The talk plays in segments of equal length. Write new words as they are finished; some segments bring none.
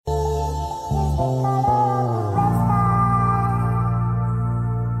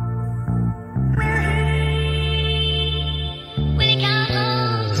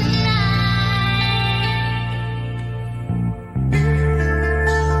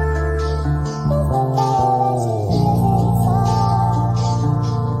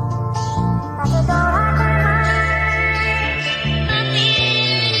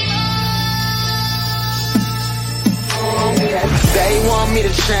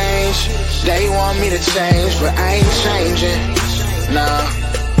change. They want me to change, but I ain't changing. Nah,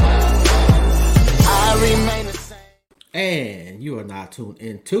 I remain the same. And you are now tuned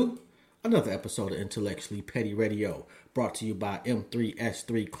into another episode of Intellectually Petty Radio, brought to you by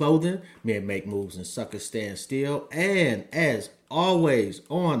M3S3 Clothing, Men Make Moves and Suckers Stand Still, and as always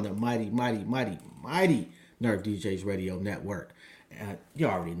on the mighty Nerve DJs Radio Network. You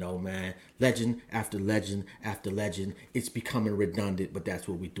already know, man. Legend after legend after legend. It's becoming redundant, but that's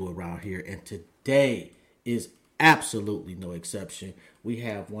what we do around here. And today is absolutely no exception. We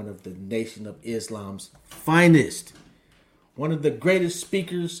have one of the Nation of Islam's finest, one of the greatest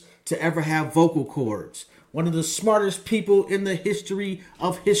speakers to ever have vocal cords, one of the smartest people in the history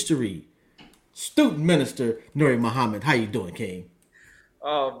of history, student minister Nuri Muhammad. How you doing, King?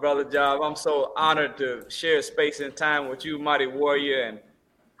 Oh, Brother Job, I'm so honored to share space and time with you, Mighty Warrior, and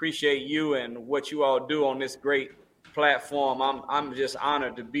appreciate you and what you all do on this great platform. I'm just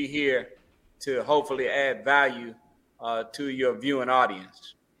honored to be here to hopefully add value to your viewing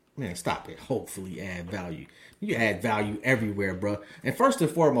audience. Man, stop it. Hopefully add value. You add value everywhere, bro. And first and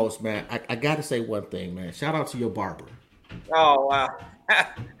foremost, man, I got to say one thing, man. Shout out to your barber. Oh, wow.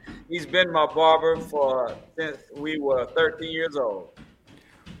 He's been my barber since we were 13 years old.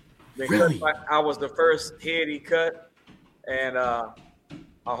 Really? I was the first head he cut, and I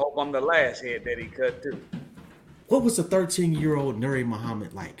hope I'm the last head that he cut too. What was a 13-year-old Nuri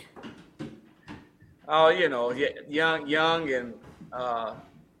Muhammad like? Oh, young and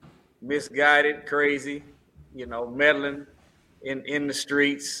misguided, crazy, meddling in the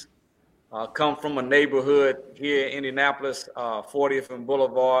streets. Come from a neighborhood here in Indianapolis, 40th and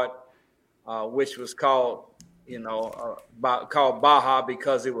Boulevard, which was called Baja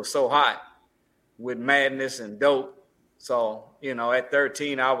because it was so hot with madness and dope. So, at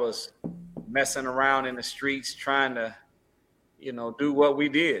 13, I was messing around in the streets trying to, do what we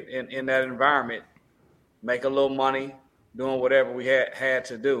did in that environment, make a little money, doing whatever we had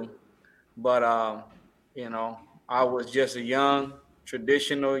to do. But, I was just a young,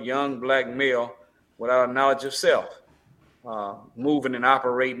 traditional, young black male without a knowledge of self, moving and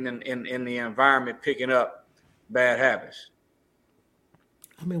operating in the environment, picking up bad habits.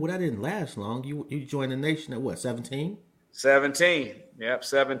 I mean, that didn't last long. You joined the Nation at what, 17? 17. Yep,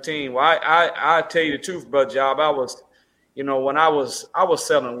 17. Well, I tell you the truth, Brother Job. I was, when I was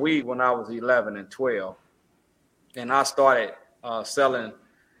selling weed when I was 11 and 12, and I started selling.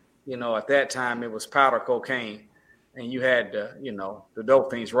 At that time it was powder cocaine, and you had the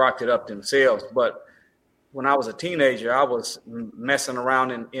dope fiends rocked it up themselves. But when I was a teenager, I was messing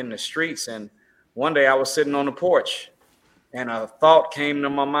around in the streets, and one day I was sitting on the porch and a thought came to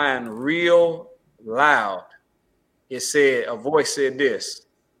my mind real loud. A voice said this: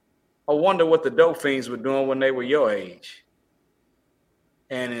 I wonder what the dope fiends were doing when they were your age.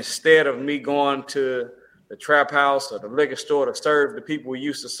 And instead of me going to the trap house or the liquor store to serve the people we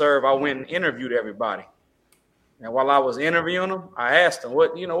used to serve, I went and interviewed everybody. And while I was interviewing them, I asked them,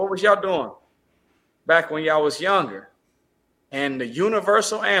 what was y'all doing back when y'all was younger? And the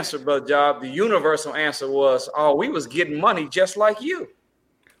universal answer, Brother Job, was, oh, we was getting money just like you.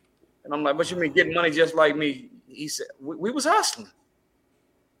 And I'm like, what you mean getting money just like me? He said, we was hustling.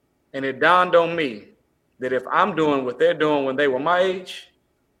 And it dawned on me that if I'm doing what they're doing when they were my age,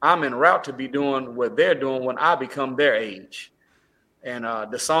 I'm en route to be doing what they're doing when I become their age. And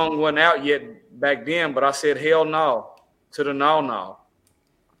the song wasn't out yet back then, but I said, hell no, to the no.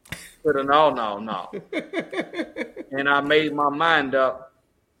 To the no. And I made my mind up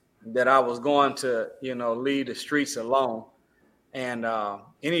that I was going to, leave the streets alone. And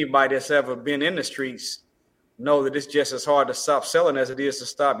anybody that's ever been in the streets know that it's just as hard to stop selling as it is to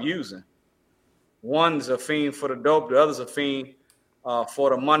stop using. One's a fiend for the dope, the other's a fiend for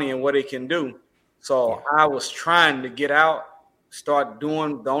the money and what it can do. So I was trying to get out, start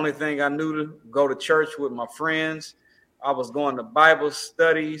doing the only thing I knew to go to church with my friends. I was going to Bible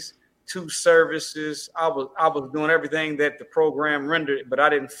studies, 2 services. I was doing everything that the program rendered, but I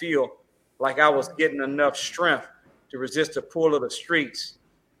didn't feel like I was getting enough strength to resist the pull of the streets.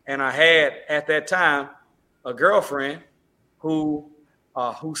 And I had at that time a girlfriend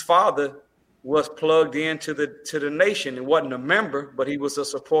whose father was plugged into the Nation. He wasn't a member, but he was a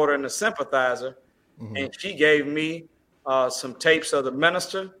supporter and a sympathizer. Mm-hmm. And she gave me some tapes of the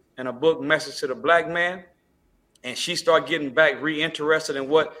minister and a book, Message to the Black Man. And she started getting back reinterested in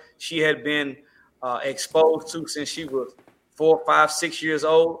what she had been exposed to since she was 4, 5, 6 years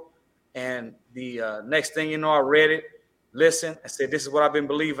old. And the next thing you know, I read it, listened, I said, this is what I've been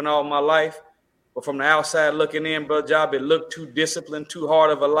believing all my life. But from the outside looking in, Brother Job, it looked too disciplined, too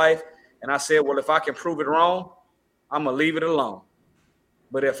hard of a life. And I said, well, if I can prove it wrong, I'm going to leave it alone.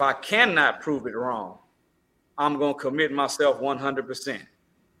 But if I cannot prove it wrong, I'm going to commit myself 100%.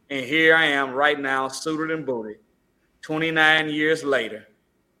 And here I am right now, suited and booted, 29 years later,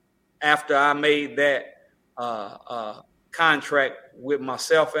 after I made that contract with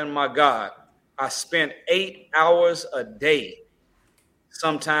myself and my God. I spent 8 hours a day,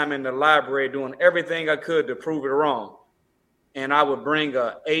 sometime in the library, doing everything I could to prove it wrong. And I would bring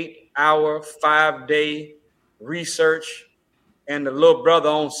a 8-hour, 5-day research, and the little brother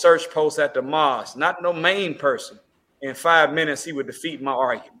on search post at the mosque, not no main person. In 5 minutes, he would defeat my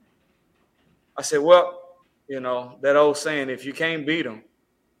argument. I said, well, that old saying, if you can't beat them,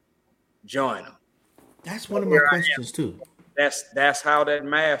 join them. That's one of my questions too. That's how that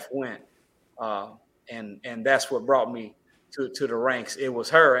math went. And that's what brought me to the ranks. It was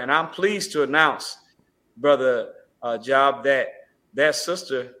her. And I'm pleased to announce, Brother Job, that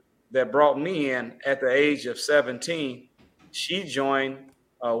sister that brought me in at the age of 17, she joined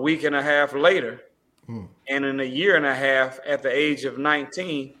a week and a half later. And in a year and a half, at the age of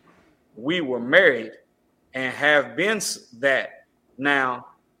 19, we were married and have been that now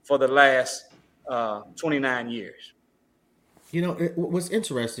for the last 29 years. What's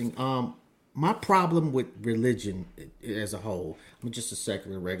interesting, my problem with religion as a whole, I'm just a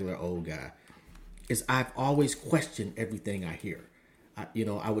secular, regular old guy, is I've always questioned everything I hear.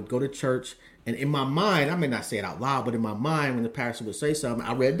 I would go to church, and in my mind, I may not say it out loud, but in my mind, when the pastor would say something,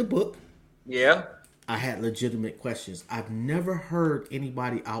 I read the book. Yeah. I had legitimate questions. I've never heard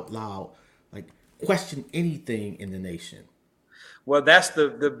anybody out loud question anything in the nation. Well, that's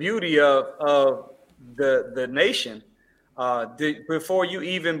the beauty of the nation. Before you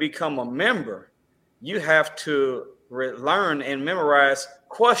even become a member, you have to learn and memorize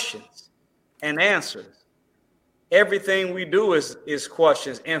questions and answers. Everything we do is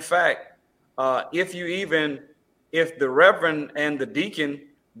questions. In fact, if the reverend and the deacon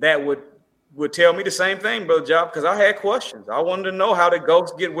that would tell me the same thing, Brother Job, because I had questions. I wanted to know how the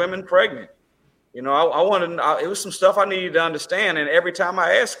ghosts get women pregnant. I wanted to know, it was some stuff I needed to understand. And every time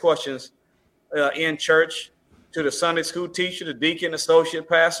I asked questions in church to the Sunday school teacher, the deacon, associate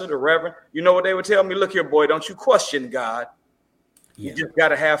pastor, the reverend, you know what they would tell me? Look here, boy, don't you question God. Yeah. You just got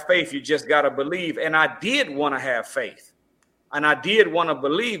to have faith. You just got to believe. And I did want to have faith. And I did want to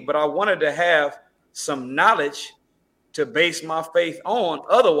believe, but I wanted to have some knowledge to base my faith on.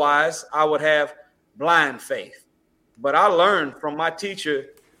 Otherwise, I would have blind faith. But I learned from my teacher,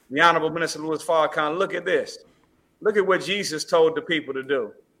 the Honorable Minister Louis Farrakhan. Look at this. Look at what Jesus told the people to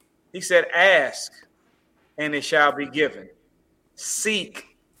do. He said, ask, and it shall be given.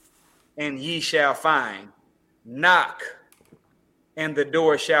 Seek, and ye shall find. Knock, and the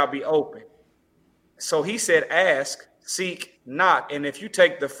door shall be open. So he said, ask, seek, knock. And if you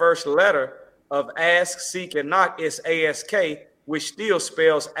take the first letter of ask, seek, and knock, it's ASK, which still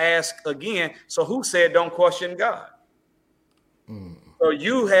spells ask again. So who said don't question God? So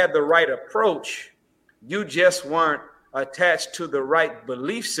you had the right approach. You just weren't attached to the right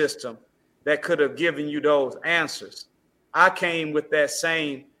belief system that could have given you those answers. I came with that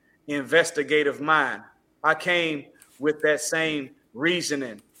same investigative mind. I came with that same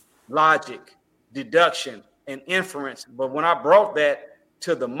reasoning, logic, deduction, and inference. But when I brought that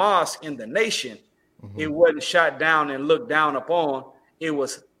to the mosque in the nation, it wasn't shot down and looked down upon. I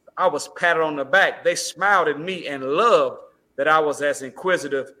was patted on the back. They smiled at me and loved that I was as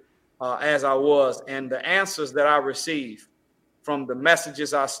inquisitive as I was. And the answers that I received from the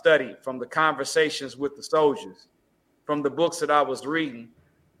messages I studied, from the conversations with the soldiers, from the books that I was reading,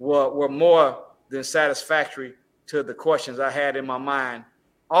 were more than satisfactory to the questions I had in my mind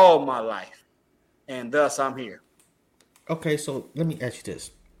all my life. And thus I'm here. Okay, so let me ask you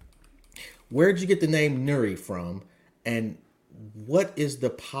this. Where did you get the name Nuri from? And what is the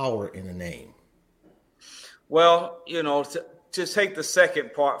power in the name? Well, to take the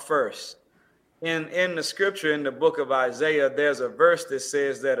second part first. In the scripture, in the book of Isaiah, there's a verse that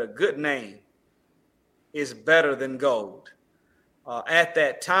says that a good name is better than gold. At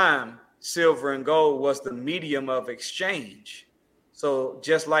that time, silver and gold was the medium of exchange. So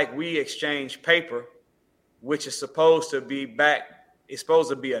just like we exchange paper, which is supposed to be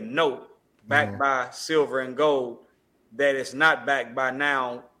a note backed by silver and gold that is not backed by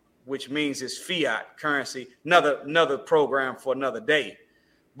now, which means it's fiat currency, another program for another day.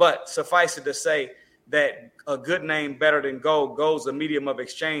 But suffice it to say that a good name better than gold. Gold's a medium of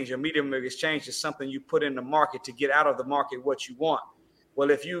exchange. A medium of exchange is something you put in the market to get out of the market what you want. Well,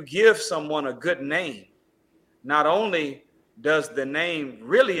 if you give someone a good name, not only does the name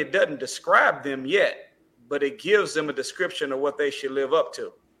it doesn't describe them yet, but it gives them a description of what they should live up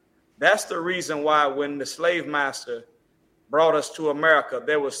to. That's the reason why when the slave master brought us to America.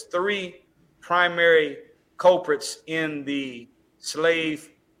 There was 3 primary culprits in the slave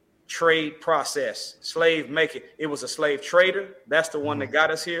trade process. Slave maker, it was a slave trader. That's the one that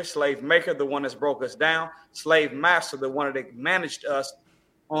got us here. Slave maker, the one that's broke us down. Slave master, the one that managed us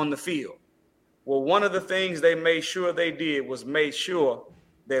on the field. Well, one of the things they made sure they did was made sure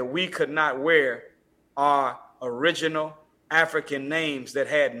that we could not wear our original African names that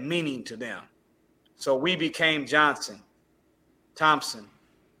had meaning to them. So we became Johnson, Thompson,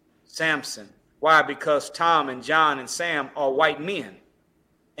 Samson. Why? Because Tom and John and Sam are white men.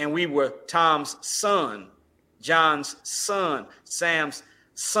 And we were Tom's son, John's son, Sam's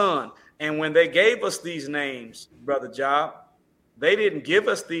son. And when they gave us these names, Brother Job, they didn't give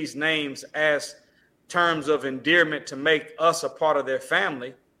us these names as terms of endearment to make us a part of their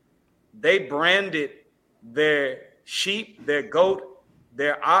family. They branded their sheep, their goat,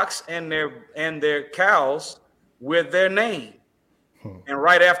 their ox, and their cows with their name. And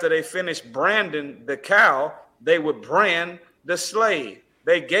right after they finished branding the cow, they would brand the slave.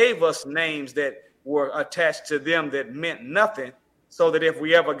 They gave us names that were attached to them that meant nothing, so that if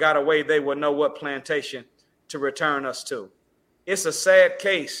we ever got away, they would know what plantation to return us to. It's a sad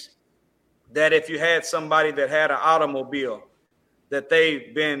case that if you had somebody that had an automobile that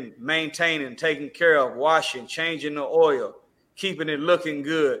they've been maintaining, taking care of, washing, changing the oil, keeping it looking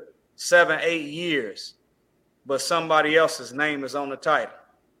good, 7, 8 years, but somebody else's name is on the title.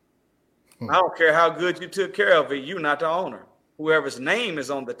 I don't care how good you took care of it, you're not the owner. Whoever's name is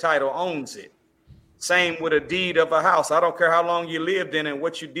on the title owns it. Same with a deed of a house. I don't care how long you lived in and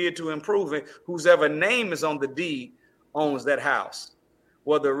what you did to improve it. Whoever name is on the deed owns that house.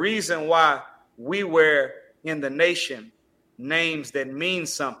 Well, the reason why we wear in the nation names that mean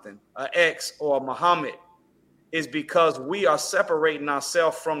something, a X or a Muhammad, is because we are separating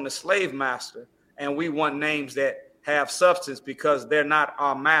ourselves from the slave master, and we want names that have substance because they're not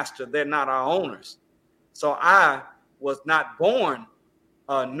our master, they're not our owners. So I was not born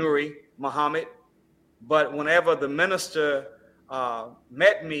Nuri Muhammad, but whenever the minister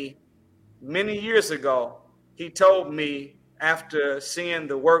met me many years ago, he told me, after seeing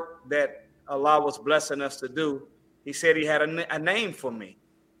the work that Allah was blessing us to do, he said he had a name for me.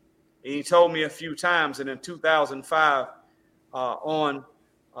 And he told me a few times, and in 2005, on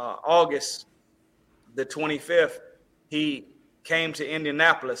August the 25th, he came to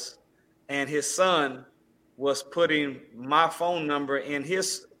Indianapolis, and his son was putting my phone number in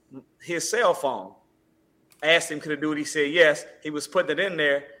his cell phone. I asked him, could I do it? He said, yes. He was putting it in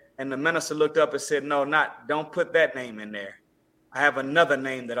there, and the minister looked up and said, no, don't put that name in there. I have another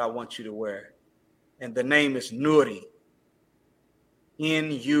name that I want you to wear, and the name is Nuri.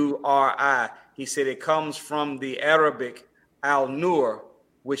 N-U-R-I. He said it comes from the Arabic al-Nur,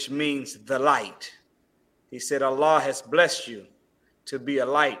 which means the light. He said Allah has blessed you to be a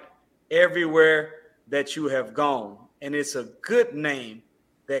light everywhere that you have gone. And it's a good name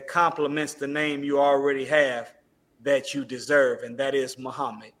that complements the name you already have that you deserve, and that is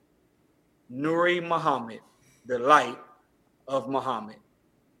Muhammad. Nuri Muhammad, the light of Muhammad.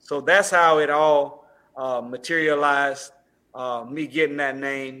 So that's how it all materialized, me getting that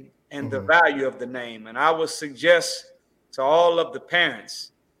name and the value of the name. And I would suggest to all of the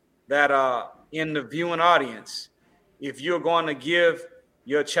parents that are in the viewing audience, if you're going to give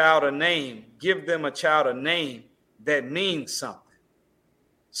your child a name, give them a child a name that means something,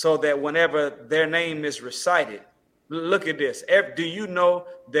 so that whenever their name is recited, look at this. Do you know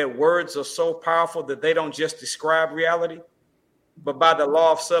that words are so powerful that they don't just describe reality, but by the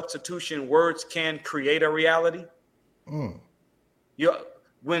law of substitution, words can create a reality?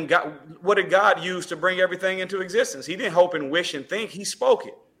 What did God use to bring everything into existence? He didn't hope and wish and think. He spoke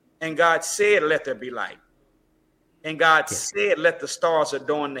it. And God said, let there be light. And God said, let the stars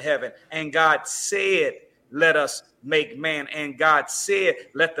adorn the heaven. And God said, let us make man. And God said,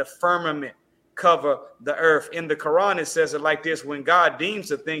 let the firmament cover the earth. In the Quran, it says it like this: when God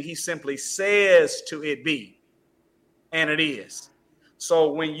deems a thing, he simply says to it be, and it is.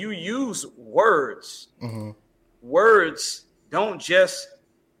 So when you use words, words don't just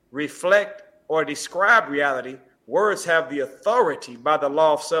reflect or describe reality. Words have the authority by the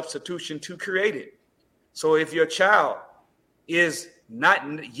law of substitution to create it. So if your child is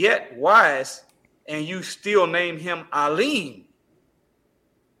not yet wise and you still name him Alim,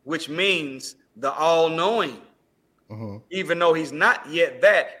 which means the all-knowing, even though he's not yet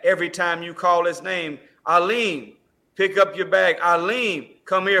that, every time you call his name, Alim, pick up your bag, Alim,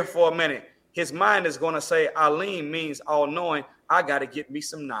 come here for a minute, his mind is going to say Alim means all-knowing. I got to get me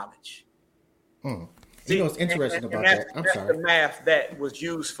some knowledge. See, you know what's interesting about that? That's the math that was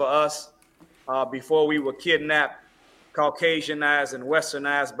used for us before we were kidnapped Caucasianized and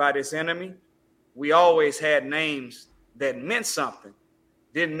westernized by this enemy, we always had names that meant something.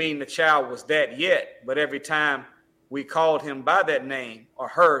 Didn't mean the child was that yet, but every time we called him by that name or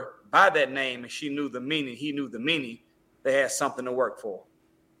her by that name and she knew the meaning, he knew the meaning, they had something to work for.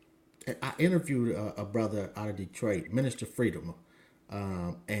 I interviewed a brother out of Detroit, Minister Freedom,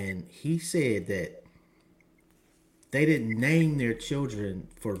 and he said that they didn't name their children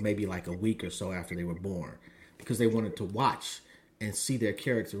for maybe like a week or so after they were born because they wanted to watch and see their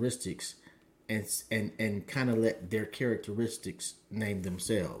characteristics and kind of let their characteristics name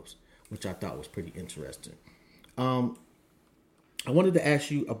themselves, which I thought was pretty interesting. I wanted to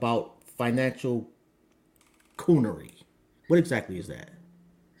ask you about financial coonery. What exactly is that?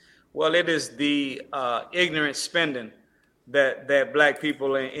 Well, it is the ignorant spending that black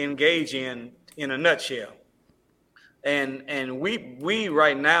people engage in a nutshell. And we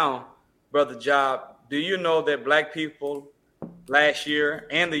right now, Brother Job, do you know that black people last year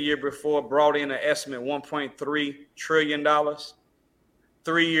and the year before brought in an estimate $1.3 trillion?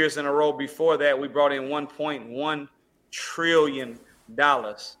 3 years in a row before that, we brought in $1.1 trillion.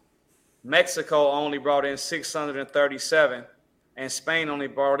 Mexico only brought in 637, and Spain only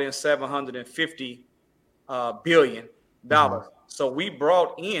brought in 750 billion dollars. So we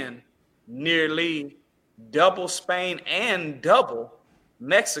brought in nearly double Spain and double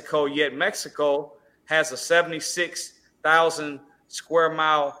Mexico, yet Mexico has a 76,000 square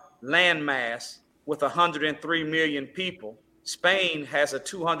mile landmass with 103 million people. Spain has a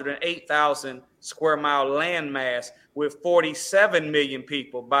 208,000 square mile landmass with 47 million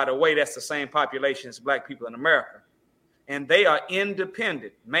people. By the way, that's the same population as black people in America. And they are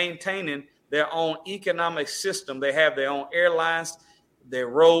independent, maintaining their own economic system. They have their own airlines, their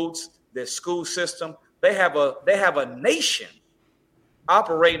roads, their school system. They have a nation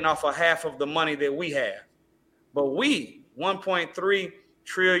operating off of half of the money that we have. But we, $1.3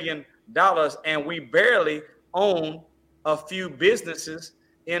 trillion, and we barely own a few businesses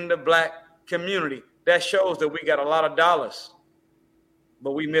in the black community. That shows that we got a lot of dollars,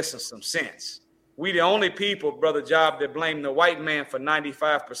 but we missing some sense. We the only people, Brother Job, that blame the white man for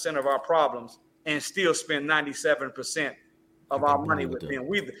 95% of our problems and still spend 97% of our money with them.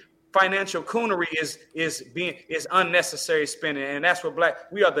 Financial coonery is unnecessary spending, and that's what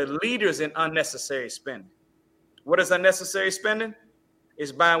we are the leaders in unnecessary spending. What is unnecessary spending?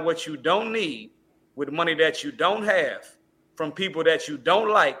 It's buying what you don't need with money that you don't have from people that you don't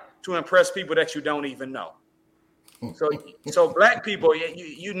like to impress people that you don't even know. So black people,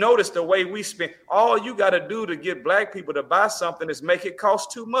 you notice the way we spend. All you got to do to get black people to buy something is make it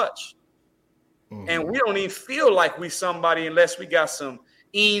cost too much. And we don't even feel like we somebody unless we got some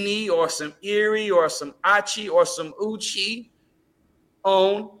Eni or some Erie or some Achi or some Uchi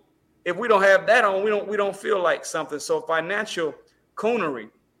on. If we don't have that on, we don't feel like something. So financial coonery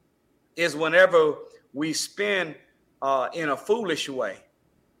is whenever we spend in a foolish way.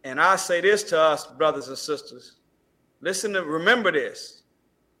 And I say this to us, brothers and sisters. Remember this.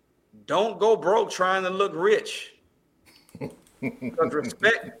 Don't go broke trying to look rich. Because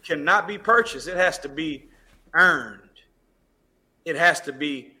respect cannot be purchased. It has to be earned. It has to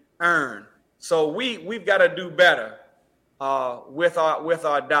be earned. So we've got to do better with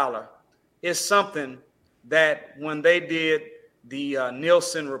our dollar. It's something that when they did the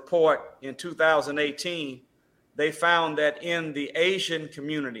Nielsen report in 2018, they found that in the Asian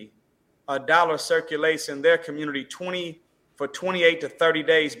community, a dollar circulates in their community for 28 to 30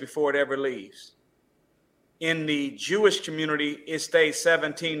 days before it ever leaves. In the Jewish community, it stays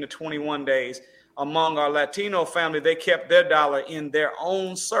 17 to 21 days. Among our Latino family, they kept their dollar in their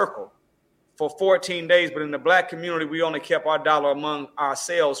own circle for 14 days. But in the black community, we only kept our dollar among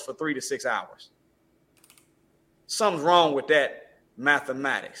ourselves for 3 to 6 hours. Something's wrong with that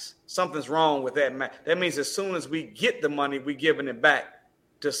mathematics. Something's wrong with that math. That means as soon as we get the money, we're giving it back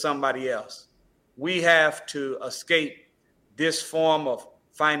to somebody else. We have to escape this form of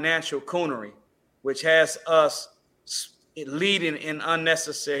financial coonery, which has us leading in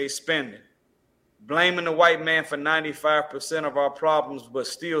unnecessary spending, blaming the white man for 95% of our problems, but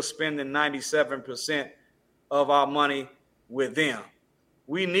still spending 97% of our money with them.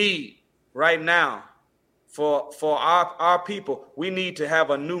 We need right now for our people, we need to have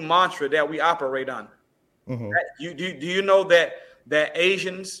a new mantra that we operate under. Do you know that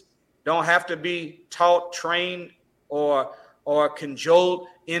Asians don't have to be taught, trained, or cajoled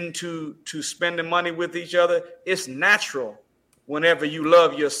into spending money with each other? It's natural whenever you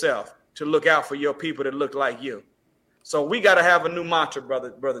love yourself to look out for your people that look like you. So we got to have a new mantra,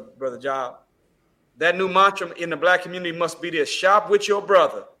 brother Job. That new mantra in the black community must be this: shop with your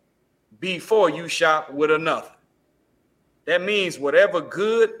brother before you shop with another. That means whatever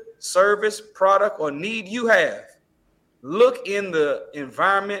good, service, product, or need you have, look in the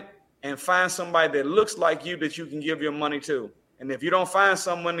environment and find somebody that looks like you that you can give your money to. And if you don't find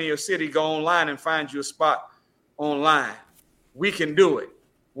someone in your city, go online and find you a spot online. We can do it.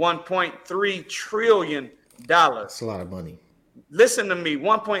 $1.3 trillion. That's a lot of money. Listen to me.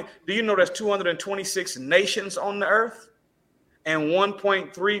 Do you know there's 226 nations on the earth? And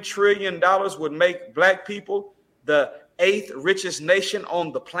 $1.3 trillion would make black people the 8th richest nation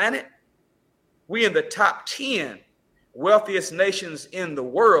on the planet. We in the top 10 wealthiest nations in the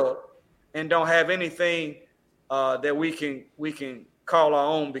world and don't have anything that we can call our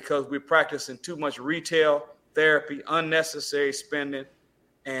own because we're practicing too much retail therapy, unnecessary spending,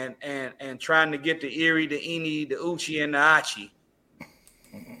 and trying to get the Erie, the Eni, the Uchi, and the Achi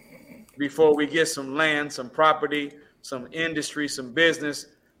before we get some land, some property, some industry, some business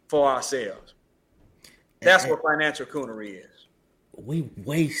for ourselves. That's what financial coonery is. We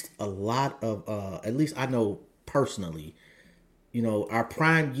waste a lot of, at least I know personally, our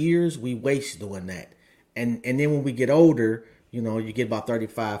prime years, we waste doing that. And then when we get older, you get about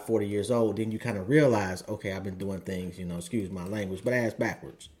 35, 40 years old, then you kind of realize, okay, I've been doing things, excuse my language, but ass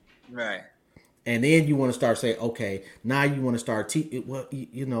backwards. Right. And then you want to start saying, okay, now you want to start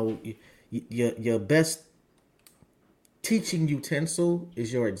your best teaching utensil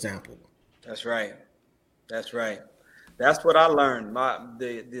is your example. That's right. That's right. That's what I learned.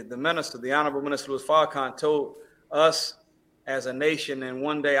 The minister, the Honorable Minister Louis Farrakhan, told us as a nation, and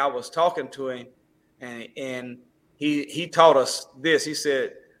one day I was talking to him, and he taught us this. He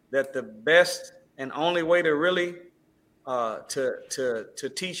said that the best and only way to really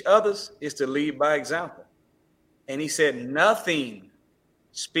to teach others is to lead by example. And he said nothing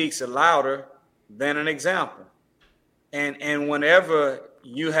speaks louder than an example. And whenever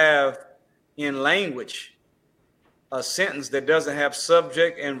you have in language a sentence that doesn't have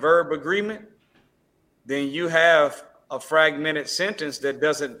subject and verb agreement, then you have a fragmented sentence that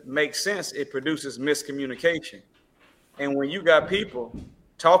doesn't make sense. It produces miscommunication. And when you got people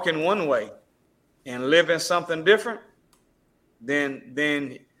talking one way and living something different, then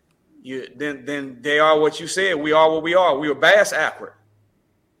they are what you said. We are what we are. We were bass awkward.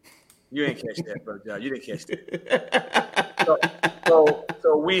 You ain't catch that, brother John. You didn't catch that.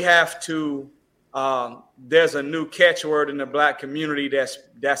 So we have to. There's a new catchword in the black community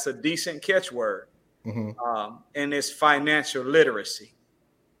that's a decent catchword, and it's financial literacy.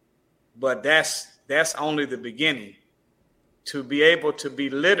 But that's only the beginning. To be able to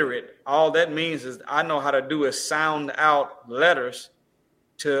be literate, all that means is I know how to do is sound out letters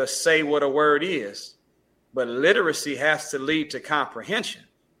to say what a word is. But literacy has to lead to comprehension.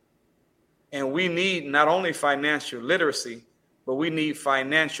 And we need not only financial literacy, but we need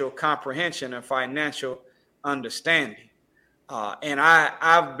financial comprehension and financial understanding. And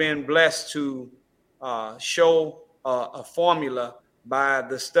I've been blessed to show a formula by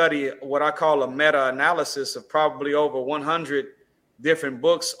the study, what I call a meta-analysis of probably over 100 different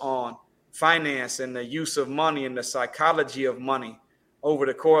books on finance and the use of money and the psychology of money over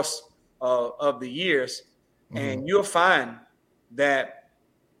the course of the years. And you'll find that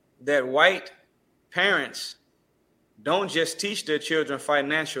white parents don't just teach their children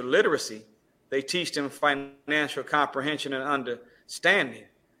financial literacy, they teach them financial comprehension and understanding.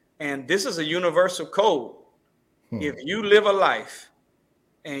 And this is a universal code. If you live a life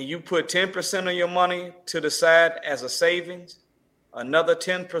and you put 10% of your money to the side as a savings, another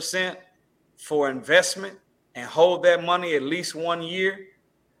 10% for investment, and hold that money at least 1 year,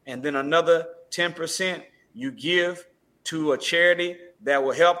 and then another 10% you give to a charity that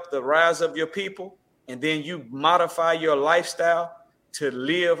will help the rise of your people, and then you modify your lifestyle to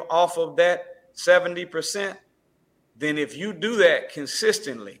live off of that 70%, then if you do that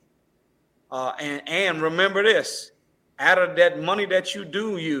consistently, and remember this, out of that money that you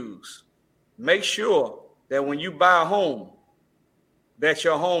do use, make sure that when you buy a home, that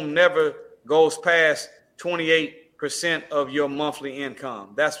your home never goes past 28% of your monthly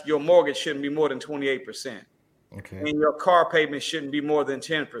income. That's your mortgage shouldn't be more than 28%. Okay. And your car payment shouldn't be more than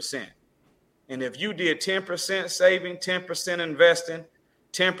 10%. And if you did 10% saving, 10% investing,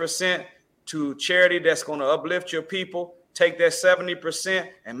 10% to charity that's going to uplift your people, take that 70%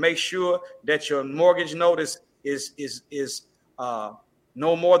 and make sure that your mortgage note is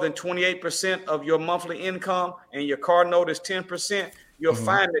no more than 28% of your monthly income, and your car note is 10%, you'll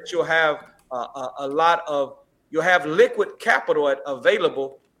find that you'll have you'll have liquid capital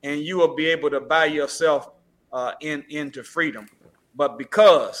available, and you will be able to buy yourself into freedom. But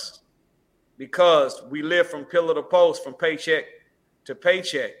because we live from pillar to post, from paycheck to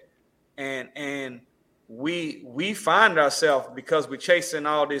paycheck, and we find ourselves, because we're chasing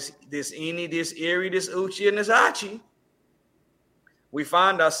all this Eni, this Erie, this Uchi, and this Achi. We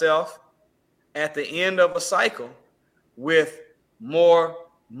find ourselves at the end of a cycle with more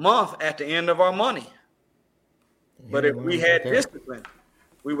month at the end of our money. But if we had discipline,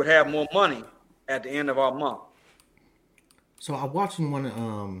 we would have more money at the end of our month. So I'm watching one.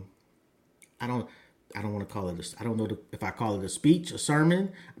 I don't want to call it. I don't know if I call it a speech, a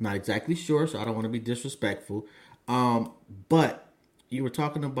sermon. I'm not exactly sure, so I don't want to be disrespectful. But you were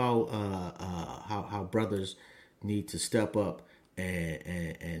talking about how brothers need to step up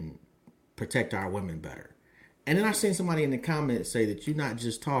and protect our women better. And then I seen somebody in the comments say that you're not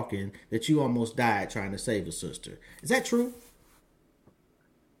just talking, that you almost died trying to save a sister. Is that true?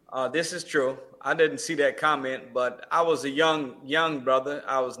 This is true. I didn't see that comment, but I was a young brother.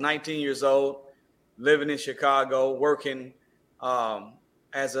 I was 19 years old, living in Chicago, working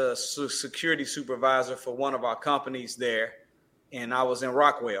as a security supervisor for one of our companies there. And I was in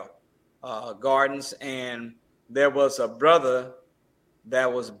Rockwell Gardens, and there was a brother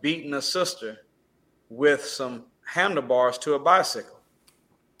that was beating a sister with some handlebars to a bicycle.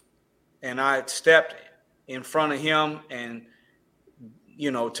 And I stepped in front of him and,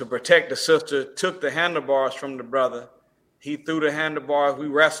 to protect the sister, took the handlebars from the brother. He threw the handlebars, we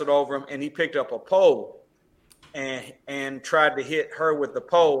wrestled over him, and he picked up a pole and tried to hit her with the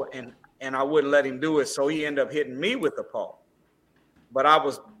pole, and I wouldn't let him do it, so he ended up hitting me with the pole. But I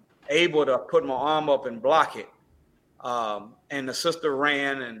was able to put my arm up and block it. And the sister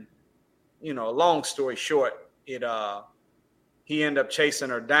ran, and, long story short, he ended up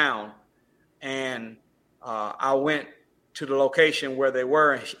chasing her down, and I went to the location where they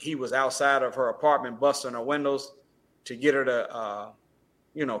were, and he was outside of her apartment busting her windows to get her to,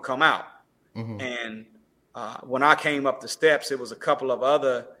 come out. Mm-hmm. And when I came up the steps, it was a couple of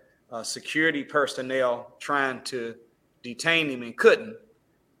other security personnel trying to detain him and couldn't.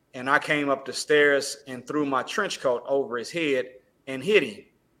 And I came up the stairs and threw my trench coat over his head and hit him.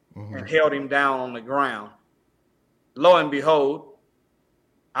 Mm-hmm. And held him down on the ground. Lo and behold,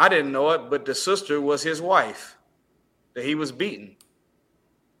 I didn't know it, but the sister was his wife that he was beating.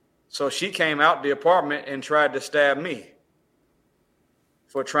 So she came out the apartment and tried to stab me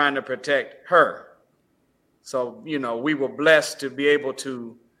for trying to protect her. So, we were blessed to be able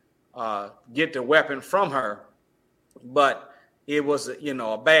to get the weapon from her, but it was,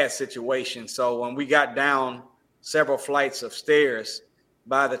 a bad situation. So when we got down several flights of stairs,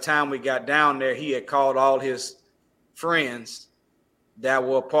 by the time we got down there, he had called all his friends that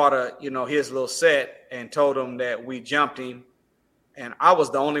were part of, his little set, and told them that we jumped him. And I was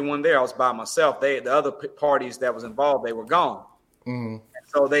the only one there. I was by myself. The other parties that was involved, they were gone. Mm-hmm.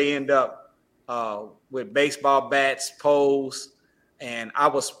 So they end up with baseball bats, poles, and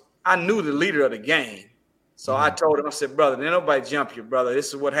I knew the leader of the gang. So mm-hmm. I told him, I said, brother, didn't nobody jump you, brother. This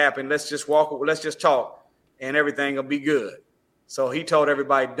is what happened. Let's just talk, and everything will be good. So he told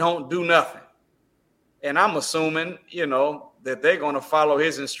everybody, don't do nothing. And I'm assuming, that they're going to follow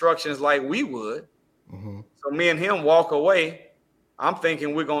his instructions like we would. Mm-hmm. So me and him walk away. I'm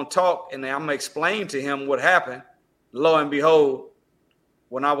thinking we're going to talk, and I'm going to explain to him what happened. Lo and behold,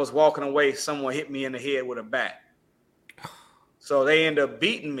 when I was walking away, someone hit me in the head with a bat. So they end up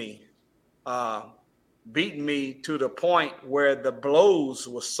beating me to the point where the blows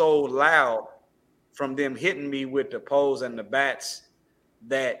were so loud from them hitting me with the poles and the bats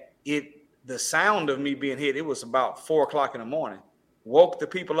that the sound of me being hit, it was about 4:00 in the morning, woke the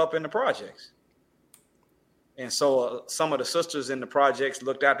people up in the projects. And so some of the sisters in the projects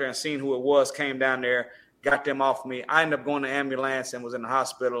looked out there and seen who it was, came down there, got them off me. I ended up going to ambulance and was in the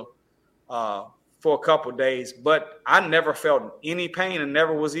hospital for a couple of days, but I never felt any pain and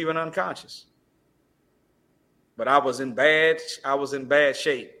never was even unconscious. But I was in bad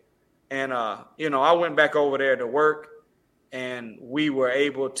shape. And, I went back over there to work, and we were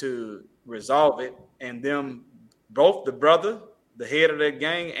able to resolve it. And them, both the brother, the head of the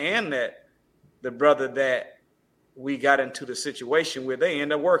gang, and the brother that we got into the situation with, they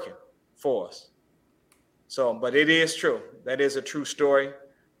ended up working for us. So, but it is true. That is a true story.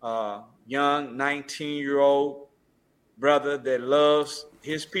 Young 19-year-old brother that loves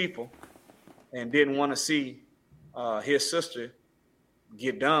his people and didn't want to see his sister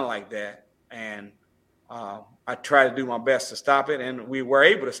get done like that. And I tried to do my best to stop it, and we were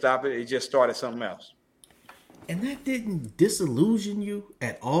able to stop it. It just started something else. And that didn't disillusion you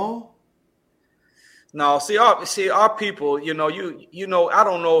at all? No, see our people, I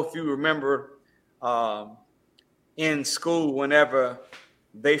don't know if you remember in school whenever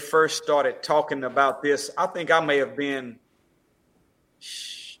they first started talking about this. I think I may have been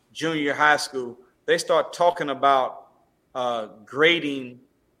junior high school. they start talking about grading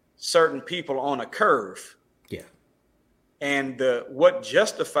certain people on a curve. Yeah. And what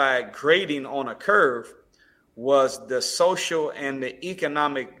justified grading on a curve was the social and the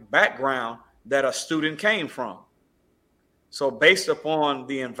economic background that a student came from. So based upon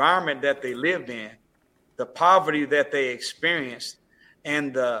the environment that they lived in, the poverty that they experienced,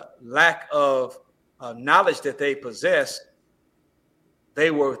 and the lack of knowledge that they possessed, they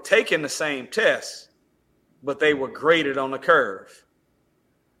were taking the same test, but they were graded on the curve.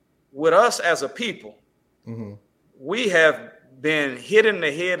 With us as a people, we have been hit in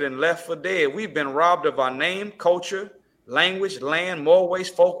the head and left for dead. We've been robbed of our name, culture, language, land, moreways,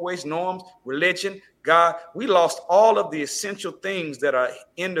 folkways, norms, religion, God. We lost all of the essential things that our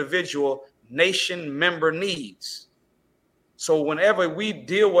individual nation member needs. So whenever we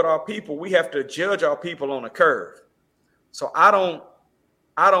deal with our people, we have to judge our people on a curve. So I don't,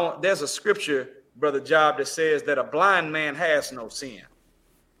 there's a scripture, Brother Job, that says that a blind man has no sin.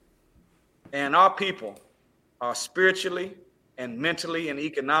 And our people are spiritually and mentally and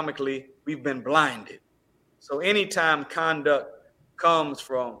economically, we've been blinded. So anytime conduct comes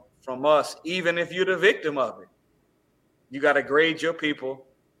from us, even if you're the victim of it, you got to grade your people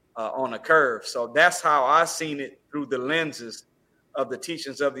on a curve. So that's how I seen it through the lenses of the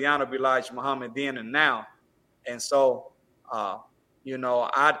teachings of the Honorable Elijah Muhammad then and now. And so, I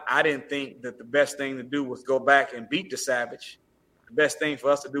didn't think that the best thing to do was go back and beat the savage. The best thing for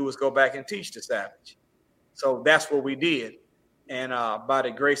us to do was go back and teach the savage. So that's what we did. And by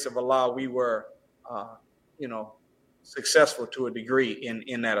the grace of Allah, we were, successful to a degree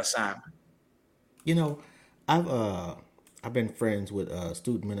in that assignment. I've been friends with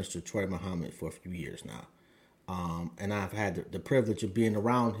student minister Troy Muhammad for a few years now. And I've had the privilege of being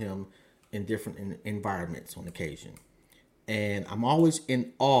around him in different environments on occasion. And I'm always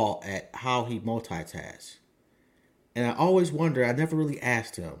in awe at how he multitasks. And I always wonder, I never really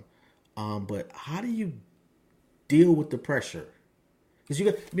asked him, but how do you deal with the pressure? Because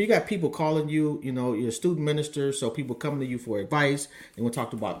you got people calling you, you're a student minister, so people coming to you for advice. They want to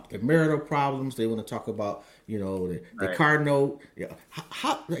talk about their marital problems. They want to talk about, the car note. Yeah.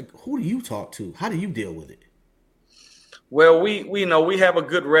 Who do you talk to? How do you deal with it? Well, we know we have a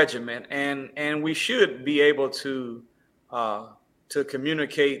good regimen, and we should be able to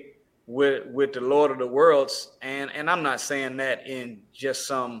communicate with the Lord of the worlds. And I'm not saying that in just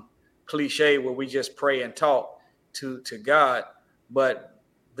some cliche where we just pray and talk to God, but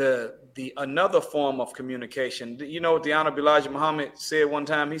the another form of communication. You know what the Honorable Elijah Muhammad said one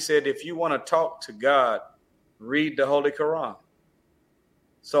time? He said, if you want to talk to God, read the Holy Quran.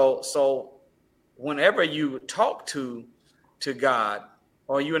 So whenever you talk to God,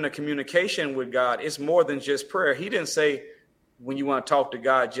 or you're in a communication with God, it's more than just prayer. He didn't say when you want to talk to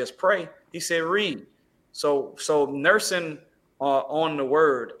God, just pray. He said, read. So nursing on the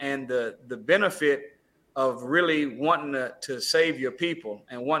word, and the benefit of really wanting to save your people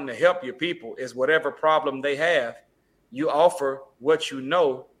and wanting to help your people is whatever problem they have, you offer what you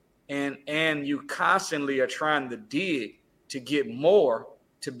know, and you constantly are trying to dig to get more,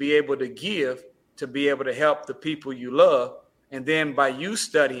 to be able to give, to be able to help the people you love. And then by you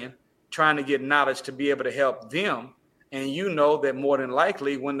studying, trying to get knowledge to be able to help them. And you know that more than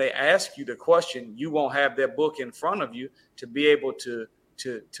likely when they ask you the question, you won't have their book in front of you to be able to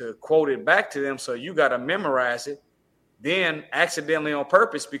quote it back to them. So you got to memorize it. Then accidentally on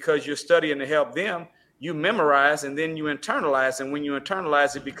purpose, because you're studying to help them, you memorize and then you internalize. And when you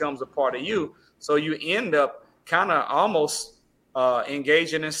internalize, it becomes a part of you. So you end up kind of almost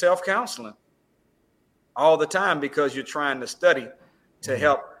engaging in self-counseling all the time, because you're trying to study to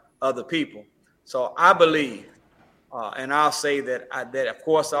help other people. So I believe, and I'll say that of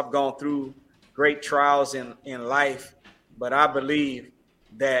course I've gone through great trials in life, but I believe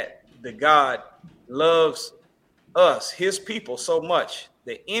that the God loves us, his people, so much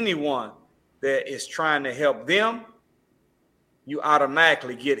that anyone that is trying to help them, you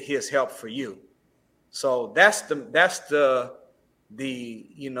automatically get his help for you. So that's the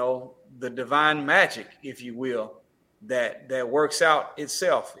divine magic, if you will, that works out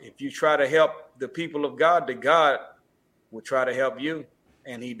itself. If you try to help the people of God, the God will try to help you,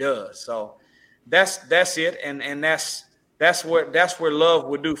 and he does. So that's it, and that's where love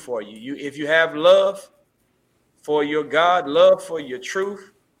will do for you. If you have love for your God, love for your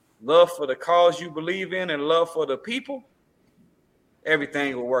truth, love for the cause you believe in, and love for the people,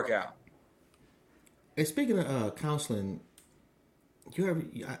 everything will work out. And speaking of counseling,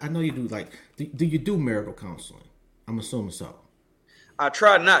 I know you do, do you do marital counseling? I'm assuming so. I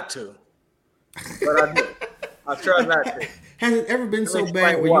try not to, but I do. I try not to. Has it ever been so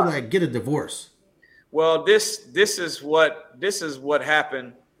bad where you get a divorce? Well, this is what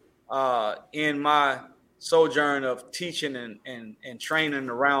happened in my sojourn of teaching and training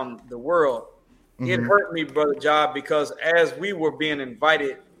around the world. It hurt me, Brother Job, because as we were being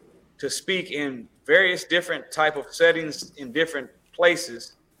invited to speak in various different type of settings in different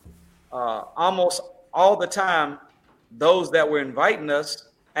places, almost all the time, those that were inviting us,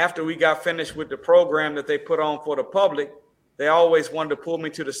 after we got finished with the program that they put on for the public, they always wanted to pull me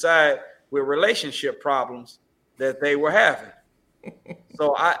to the side with relationship problems that they were having.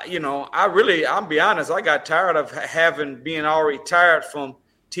 So I'll be honest, I got tired of being already tired from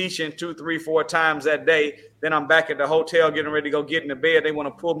teaching 2, 3, 4 times that day. Then I'm back at the hotel getting ready to go get in the bed. They want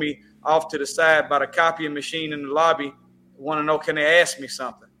to pull me off to the side by the copying machine in the lobby. Want to know, can they ask me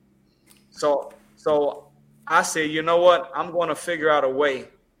something? So I said, you know what? I'm going to figure out a way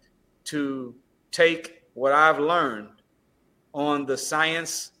to take what I've learned on the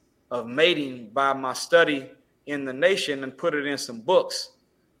science of mating by my study in the nation and put it in some books.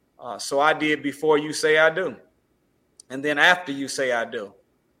 So I did Before You Say I Do, and then After You Say I Do.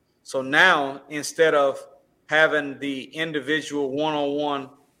 So now, instead of having the individual one-on-one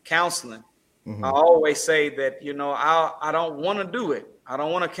counseling, I always say that, I don't want to do it. I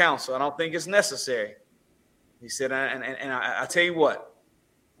don't want to counsel. I don't think it's necessary. He said, and I tell you what,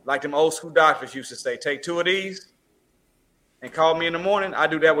 like them old school doctors used to say, take 2 of these and call me in the morning. I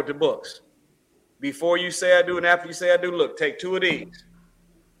do that with the books. Before You Say I Do and After You Say I Do, look, take 2 of these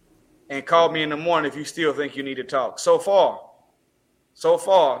and call me in the morning if you still think you need to talk. So far,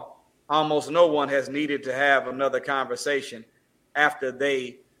 almost no one has needed to have another conversation after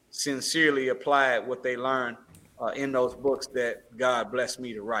they sincerely applied what they learned in those books that God blessed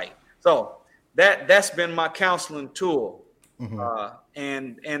me to write. So that's been my counseling tool.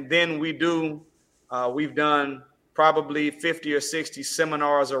 And then we've done probably 50 or 60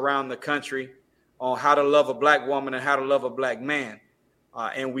 seminars around the country on how to love a black woman and how to love a black man.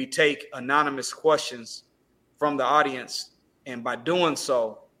 And we take anonymous questions from the audience. And by doing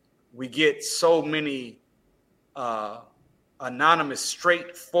so, we get so many anonymous,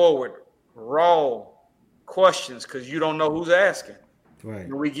 straightforward, raw questions because you don't know who's asking. Right.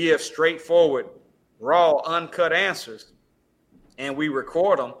 And we give straightforward, raw, uncut answers. And we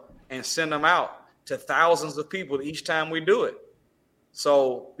record them and send them out to thousands of people each time we do it.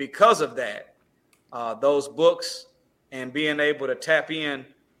 So because of that, those books and being able to tap in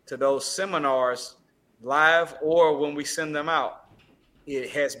to those seminars live or when we send them out, it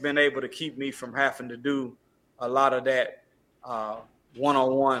has been able to keep me from having to do a lot of that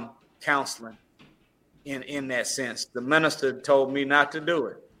one-on-one counseling in that sense. The minister told me not to do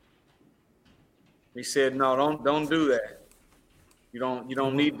it. He said, no, don't do that. You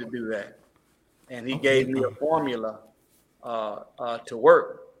don't need to do that. And he gave me a formula to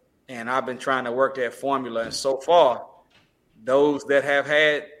work. And I've been trying to work that formula. And so far, those that have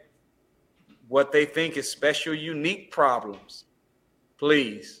had what they think is special, unique problems,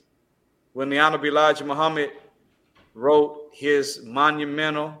 please. When the Honorable Elijah Muhammad wrote his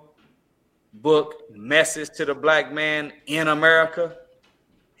monumental book, Message to the Black Man in America,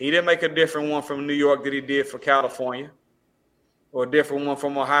 he didn't make a different one from New York that he did for California, or a different one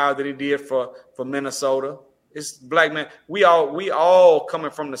from Ohio that he did for Minnesota. It's black men. We all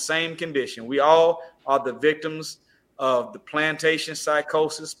coming from the same condition. We all are the victims of the plantation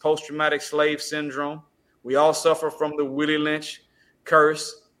psychosis, post-traumatic slave syndrome. We all suffer from the Willie Lynch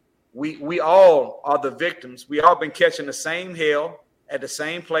curse. We all are the victims. We all been catching the same hell at the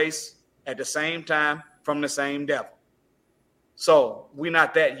same place at the same time from the same devil. So we're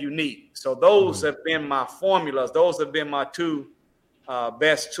not that unique. So those have been my formulas. Those have been my 2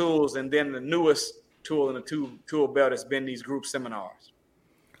 best tools. And then the newest tool in the tool belt has been these group seminars.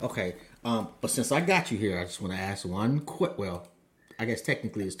 Okay. But since I got you here, I just want to ask well, I guess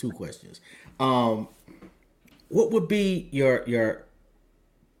technically it's 2 questions. What would be your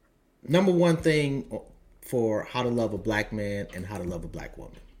number one thing for how to love a black man and how to love a black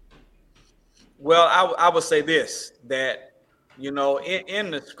woman? Well, I would say this, that, in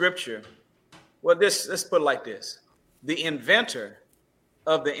the scripture, let's put it like this. The inventor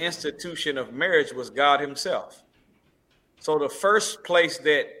of the institution of marriage was God himself. So the first place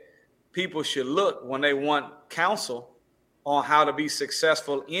that people should look when they want counsel on how to be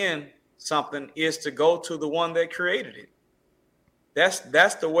successful in something is to go to the one that created it.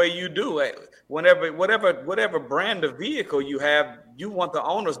 That's the way you do it. Whatever brand of vehicle you have, you want the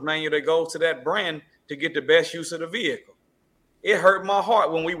owner's manual to go to that brand to get the best use of the vehicle. It hurt my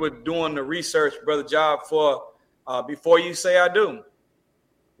heart when we were doing the research, Brother Job, for Before You Say I Do.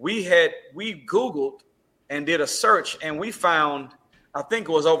 We Googled and did a search, and we found I think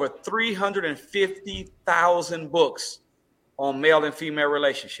it was over 350,000 books on male and female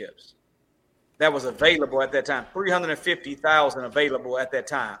relationships that was available at that time. 350,000 available at that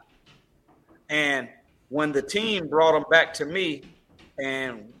time. And when the team brought them back to me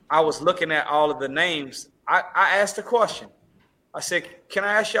and I was looking at all of the names, I asked a question. I said, can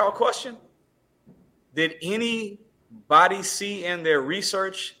I ask y'all a question? Did anybody see in their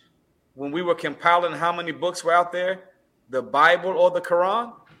research when we were compiling how many books were out there, the Bible or the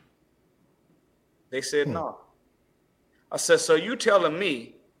Quran? They said no. I said, so you telling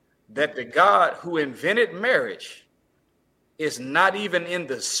me that the God who invented marriage is not even in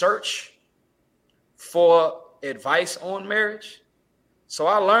the search for advice on marriage? So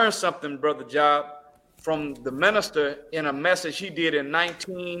I learned something, Brother Job, from the minister in a message he did in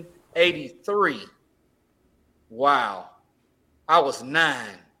 1983. Wow. I was 9.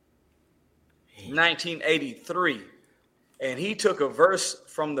 1983. And he took a verse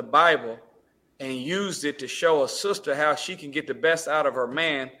from the Bible and used it to show a sister how she can get the best out of her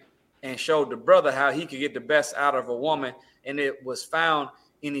man, and showed the brother how he could get the best out of a woman. And it was found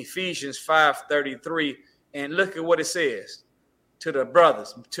in Ephesians 5:33. And look at what it says to the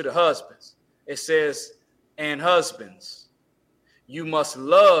brothers, to the husbands. It says, and husbands, you must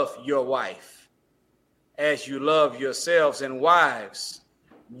love your wife as you love yourselves, and wives,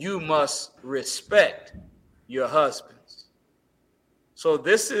 you must respect your husbands. So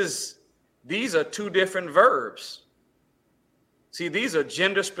these are two different verbs. See, these are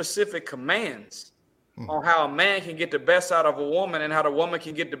gender specific commands on how a man can get the best out of a woman and how the woman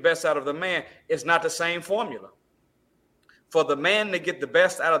can get the best out of the man. It's not the same formula. For the man to get the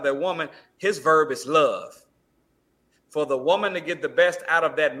best out of that woman, his verb is love. For the woman to get the best out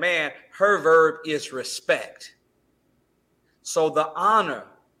of that man, her verb is respect. So the honor,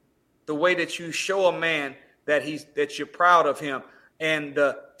 the way that you show a man that you're proud of him, and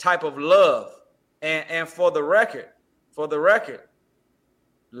the type of love, and for the record,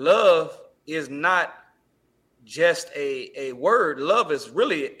 love is not just a word. Love is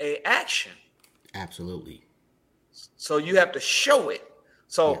really an action. Absolutely. So you have to show it.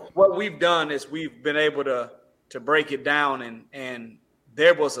 So what we've done is we've been able to break it down, and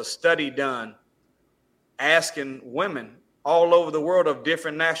there was a study done asking women all over the world of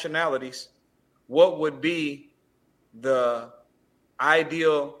different nationalities what would be the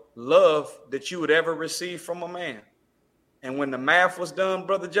ideal love that you would ever receive from a man. And when the math was done,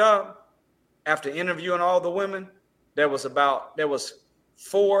 Brother Job, after interviewing all the women, there was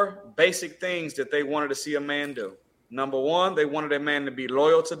 4 basic things that they wanted to see a man do. Number 1, they wanted a man to be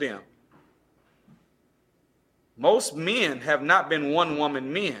loyal to them. Most men have not been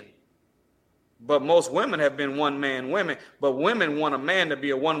one-woman men, but most women have been one-man women. But women want a man to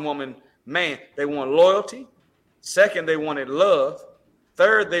be a one-woman man. They want loyalty. Second, they wanted love.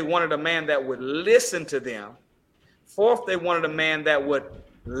 Third, they wanted a man that would listen to them. Fourth, they wanted a man that would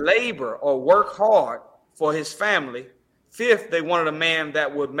labor or work hard for his family. Fifth, they wanted a man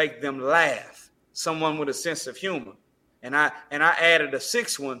that would make them laugh, someone with a sense of humor. And I added a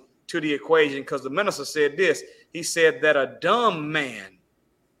 6th one to the equation because the minister said this. He said that a dumb man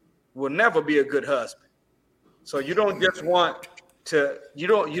will never be a good husband. So you don't just want to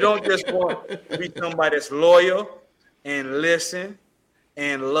be somebody that's loyal and listen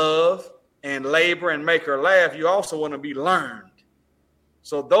and love and labor and make her laugh. You also want to be learned.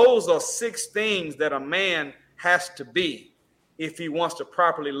 So those are 6 things that a man has to be if he wants to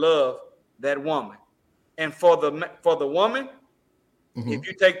properly love that woman. And for the woman, if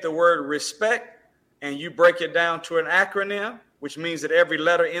you take the word respect and you break it down to an acronym, which means that every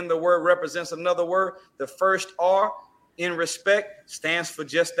letter in the word represents another word, the first R in respect stands for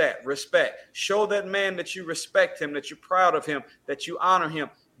just that, respect. Show that man that you respect him, that you're proud of him, that you honor him.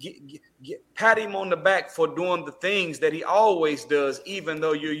 Pat him on the back for doing the things that he always does, even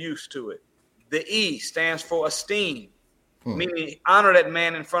though you're used to it. The E stands for esteem, meaning honor that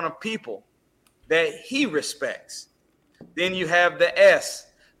man in front of people that he respects. Then you have the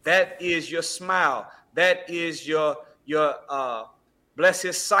S. That is your smile. That is your bless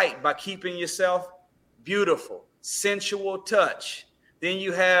his sight by keeping yourself beautiful, sensual touch. Then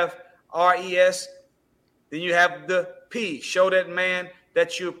you have RES. Then you have the P. Show that man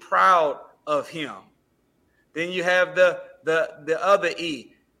that you're proud of him. Then you have the other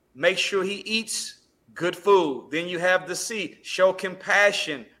E. Make sure he eats good food. Then you have the C. Show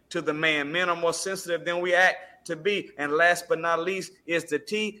compassion to the man. Men are more sensitive than we act to be. And last but not least is the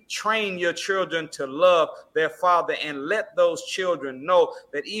T. Train your children to love their father, and let those children know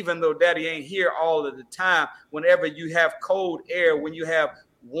that even though daddy ain't here all of the time, whenever you have cold air, when you have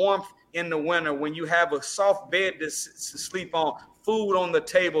warmth in the winter, when you have a soft bed to sleep on, food on the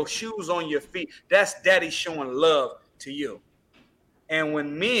table, shoes on your feet. That's daddy showing love to you. And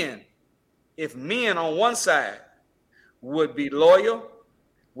if men on one side would be loyal,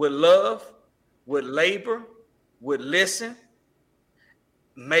 would love, would labor, would listen,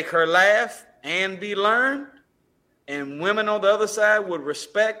 make her laugh and be learned, and women on the other side would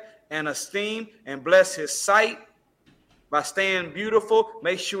respect and esteem and bless his sight by staying beautiful,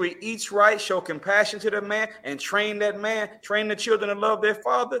 make sure he eats right, show compassion to the man, and train the children to love their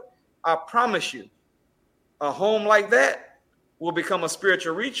father, I promise you, a home like that will become a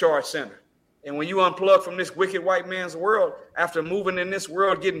spiritual recharge center. And when you unplug from this wicked white man's world, after moving in this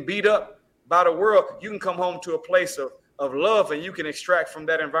world, getting beat up by the world, you can come home to a place of love, and you can extract from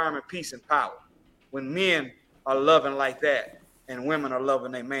that environment peace and power. When men are loving like that and women are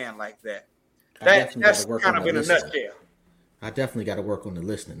loving a man like that. That's kind of in a nutshell. I definitely got to work on the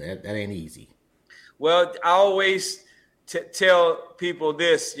listening. That ain't easy. Well, I always tell people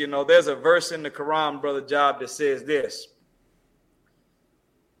this, there's a verse in the Quran, Brother Job, that says this,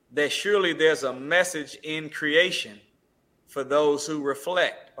 that surely there's a message in creation for those who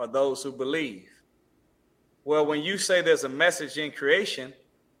reflect or those who believe. Well, when you say there's a message in creation,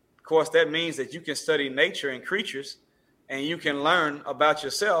 of course, that means that you can study nature and creatures and you can learn about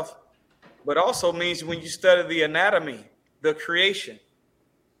yourself, but also means when you study the anatomy, the creation,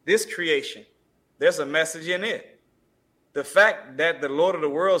 this creation, there's a message in it. The fact that the Lord of the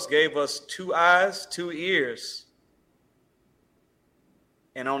worlds gave us 2 eyes, 2 ears,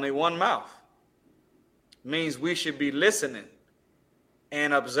 and only 1 mouth means we should be listening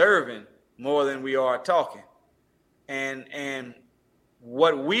and observing more than we are talking. And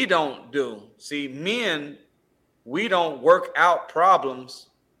what we don't do, see, men, we don't work out problems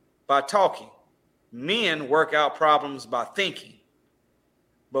by talking. Men work out problems by thinking.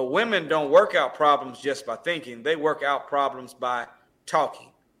 But women don't work out problems just by thinking. They work out problems by talking.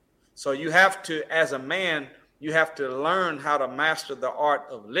 So you have to, as a man, you have to learn how to master the art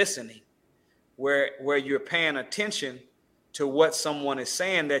of listening, where you're paying attention to what someone is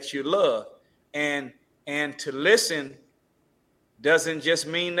saying that you love. And to listen doesn't just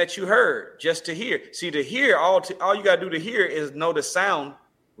mean that you heard, just to hear. See, to hear, all you got to do to hear is know the sound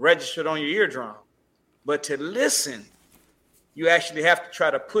registered on your eardrum. But to listen, you actually have to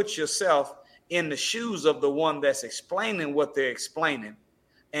try to put yourself in the shoes of the one that's explaining what they're explaining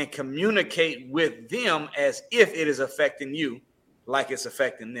and communicate with them as if it is affecting you like it's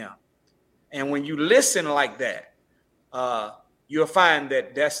affecting them. And when you listen like that, you'll find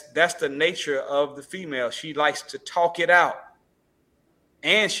that that's the nature of the female. She likes to talk it out.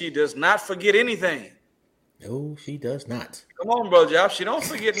 And she does not forget anything. No, she does not. Come on, Brother Job. She don't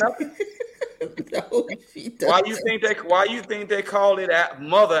forget nothing. No, she doesn't. Why you think they call it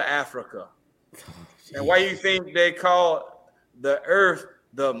Mother Africa? And why you think they call the earth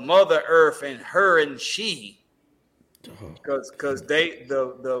the Mother Earth and her and she? Because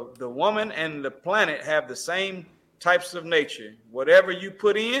the woman and the planet have the same types of nature. Whatever you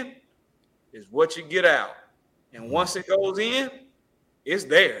put in is what you get out. And once it goes in, it's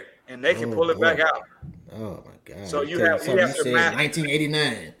there. And they can pull it back out. Oh my God. So you have to master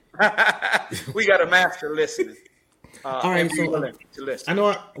 1989. We got to master listening. All right, so to listen. I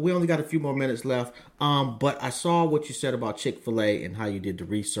know we only got a few more minutes left, but I saw what you said about Chick-fil-A and how you did the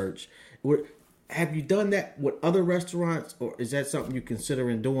research. Have you done that with other restaurants, or is that something you're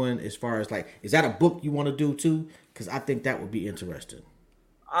considering doing as far as is that a book you want to do too? Because I think that would be interesting.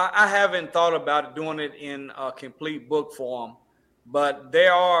 I haven't thought about doing it in a complete book form, but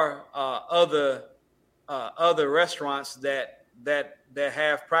there are other restaurants that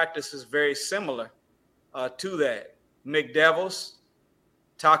have practices very similar to that. McDevil's,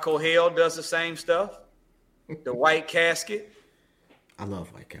 Taco Hell does the same stuff. The White Casket. I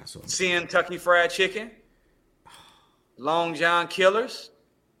love White Castle. Kentucky Fried Chicken. Long John Killers.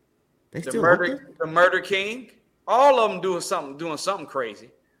 The Murder King. All of them doing something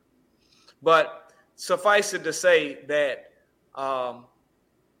crazy. But suffice it to say that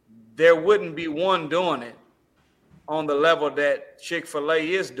there wouldn't be one doing it on the level that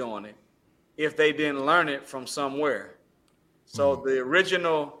Chick-fil-A is doing it if they didn't learn it from somewhere. So the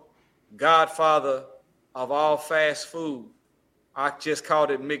original godfather of all fast food, I just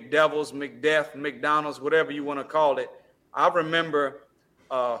called it McDevil's, McDeath, McDonald's, whatever you want to call it. I remember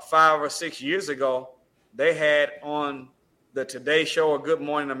 5 or 6 years ago, they had on the Today Show or Good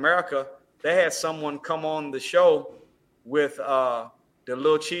Morning America, they had someone come on the show with the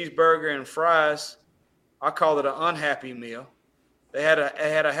little cheeseburger and fries. I call it an unhappy meal. They had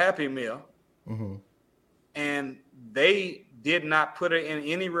a happy meal, and they did not put it in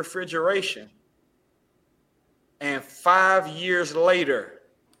any refrigeration. And 5 years later,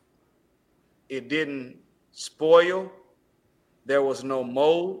 it didn't spoil. There was no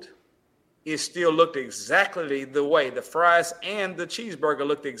mold. It still looked exactly the way. The fries and the cheeseburger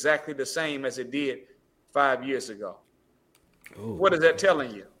looked exactly the same as it did 5 years ago. Ooh. What is that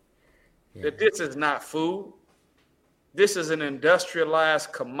telling you? Yeah. That this is not food. This is an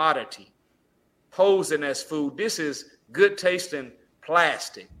industrialized commodity posing as food. This is good tasting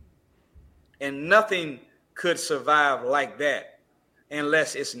plastic. And nothing could survive like that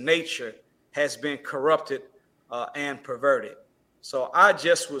unless its nature has been corrupted and perverted. So I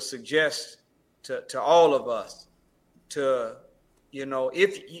just would suggest to all of us to,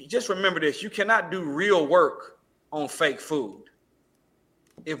 if you just remember this, you cannot do real work on fake food.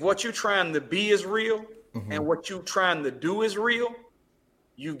 If what you're trying to be is real, mm-hmm. and what you're trying to do is real,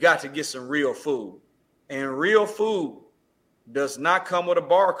 you got to get some real food. And real food does not come with a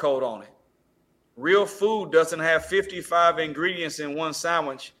barcode on it. Real food doesn't have 55 ingredients in one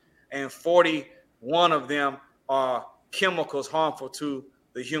sandwich and 41 of them are chemicals harmful to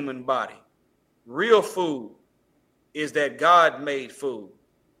the human body. Real food is that God-made food.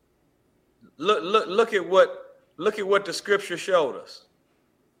 Look at what the scripture showed us.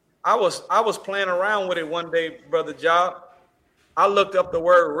 I was playing around with it one day, Brother Job. I looked up the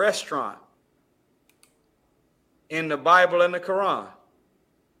word restaurant in the Bible and the Quran.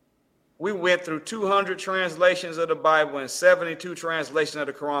 We went through 200 translations of the Bible and 72 translations of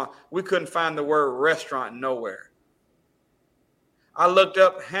the Quran. We couldn't find the word restaurant nowhere. I looked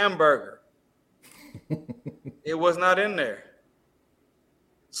up hamburger. It was not in there.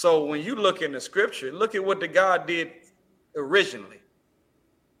 So when you look in the scripture, look at what the God did originally.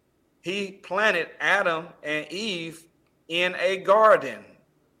 He planted Adam and Eve in a garden.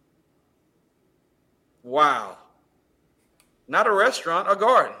 Wow. Not a restaurant, a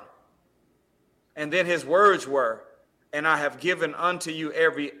garden. And then his words were, and I have given unto you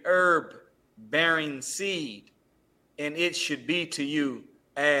every herb bearing seed, and it should be to you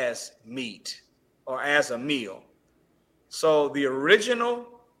as meat or as a meal. So the original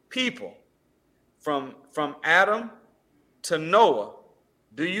people from Adam to Noah,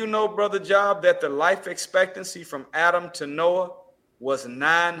 do you know, Brother Job, that the life expectancy from Adam to Noah was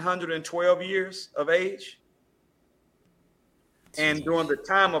 912 years of age? And during the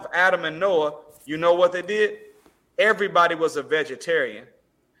time of Adam and Noah, you know what they did? Everybody was a vegetarian.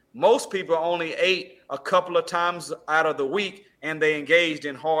 Most people only ate a couple of times out of the week, and they engaged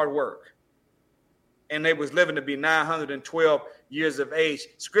in hard work. And they was living to be 912 years of age.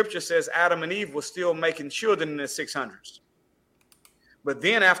 Scripture says Adam and Eve were still making children in the 600s. But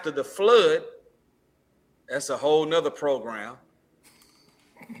then after the flood, that's a whole nother program.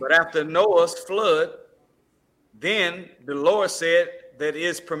 But after Noah's flood, then the Lord said that it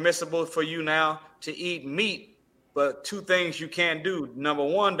is permissible for you now to eat meat, but two things you can't do. Number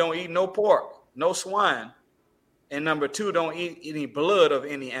one, don't eat no pork, no swine. And number two, don't eat any blood of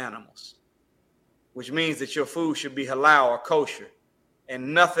any animals, which means that your food should be halal or kosher.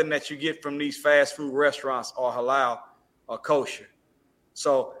 And nothing that you get from these fast food restaurants are halal or kosher.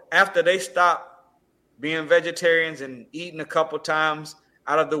 So after they stopped being vegetarians and eating a couple times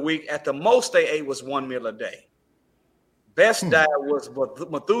out of the week, at the most they ate was one meal a day. Best diet was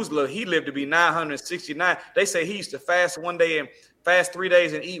Methuselah. He lived to be 969. They say he used to fast one day and fast 3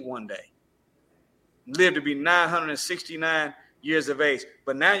 days and eat one day. Lived to be 969 years of age.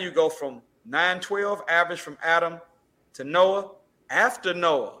 But now you go from 912 average from Adam to Noah. After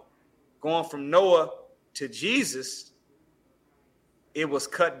Noah, going from Noah to Jesus, it was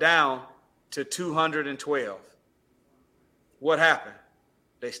cut down to 212. What happened?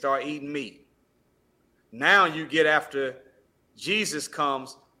 They start eating meat. Now you get after Jesus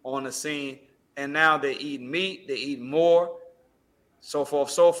comes on the scene, and now they eat meat, they eat more, so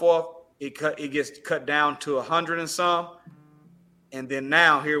forth, so forth. It gets cut down to 100 and some. And then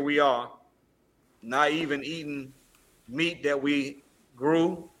now here we are, not even eating meat that we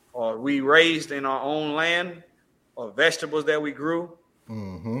grew or we raised in our own land or vegetables that we grew.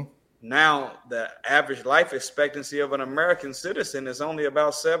 Mm-hmm. Now the average life expectancy of an American citizen is only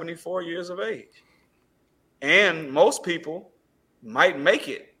about 74 years of age. And most people might make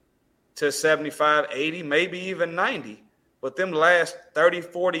it to 75, 80, maybe even 90. But them last 30,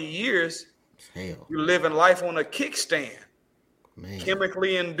 40 years, you're living life on a kickstand. Man.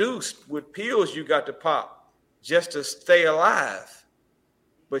 Chemically induced with pills you got to pop just to stay alive.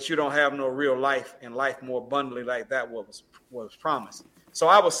 But you don't have no real life and life more abundantly like that was promised. So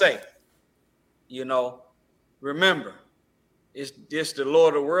I would say, remember, it's the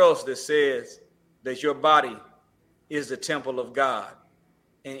Lord of the worlds that says that your body is the temple of God.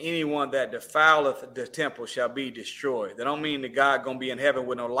 and anyone that defileth the temple shall be destroyed. That don't mean that God gonna be in heaven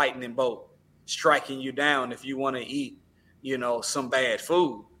with no lightning bolt striking you down if you want to eat, some bad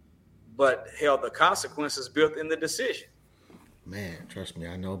food. But hell, the consequences built in the decision. Man, trust me,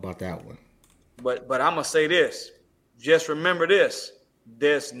 I know about that one. But I'm gonna say this. Just remember this.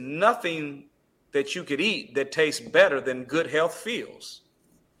 There's nothing that you could eat that tastes better than good health feels.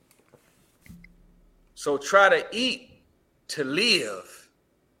 So try to eat to live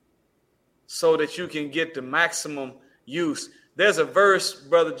so that you can get the maximum use. There's a verse,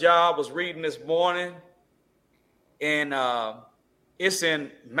 Brother Job was reading this morning, and it's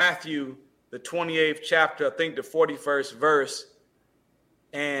in Matthew, the 28th chapter, I think the 41st verse,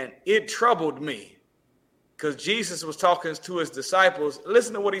 and it troubled me because Jesus was talking to his disciples.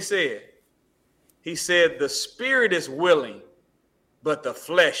 Listen to what he said. He said, the spirit is willing, but the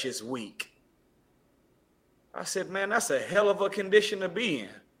flesh is weak. I said, man, that's a hell of a condition to be in.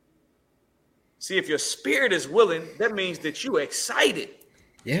 See, if your spirit is willing, that means that you're excited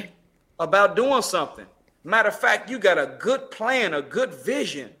about doing something. Matter of fact, you got a good plan, a good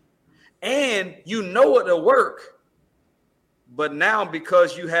vision, and you know it'll work. But now,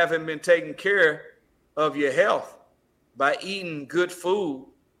 because you haven't been taking care of your health by eating good food,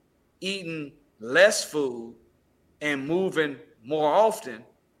 eating less food, and moving more often,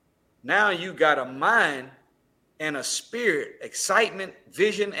 now you got a mind and a spirit, excitement,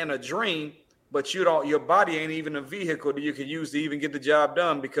 vision, and a dream, but your body ain't even a vehicle that you can use to even get the job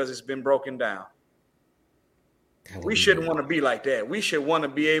done because it's been broken down. We shouldn't want to be like that. We should want to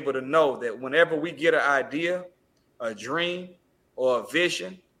be able to know that whenever we get an idea, a dream, or a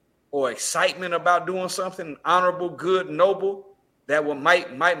vision, or excitement about doing something honorable, good, noble, that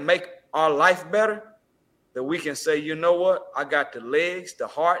might make our life better, that we can say, you know what? I got the legs, the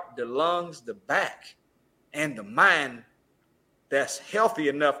heart, the lungs, the back, and the mind that's healthy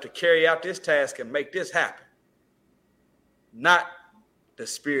enough to carry out this task and make this happen. Not the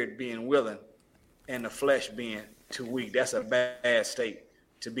spirit being willing and the flesh being too weak. That's a bad state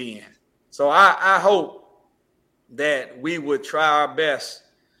to be in. So I hope that we would try our best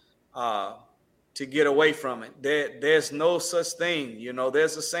to get away from it. There's no such thing.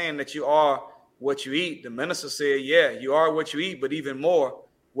 There's a saying that you are what you eat. The minister said, yeah, you are what you eat, but even more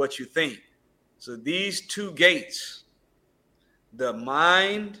what you think. So these two gates, the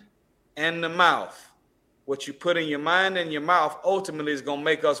mind and the mouth, what you put in your mind and your mouth ultimately is going to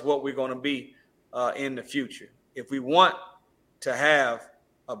make us what we're going to be in the future. If we want to have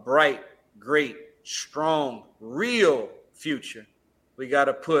a bright, great, strong, real future, we got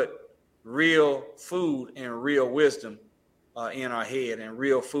to put real food and real wisdom in our head and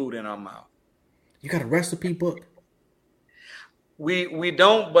real food in our mouth. You got a recipe book? We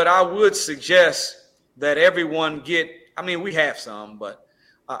don't, but I would suggest that everyone get, we have some, but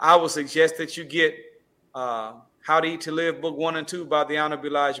I would suggest that you get How to Eat to Live, Book 1 and 2 by the Honorable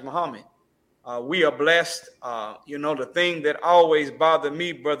Elijah Muhammad. We are blessed. The thing that always bothered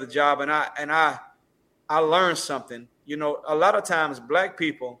me, Brother Job, and I learned something. A lot of times black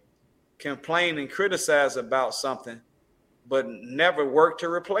people complain and criticize about something, but never work to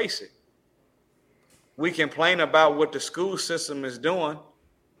replace it. We complain about what the school system is doing.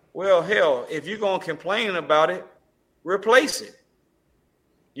 Well, hell, if you're going to complain about it, replace it.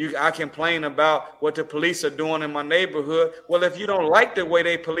 I complain about what the police are doing in my neighborhood. Well, if you don't like the way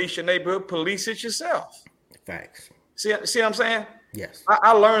they police your neighborhood, police it yourself. Facts. See what I'm saying? Yes.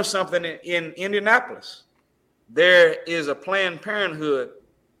 I learned something in Indianapolis. There is a Planned Parenthood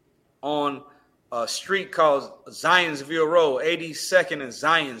on a street called Zionsville Road, 82nd and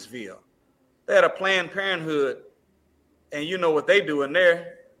Zionsville. They had a Planned Parenthood, and you know what they do in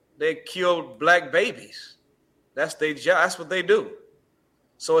there? They kill black babies. That's their job. That's what they do.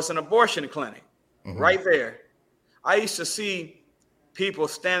 So it's an abortion clinic right there. I used to see people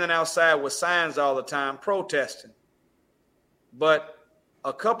standing outside with signs all the time protesting. But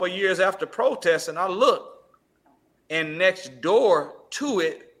a couple of years after protesting, I looked, and next door to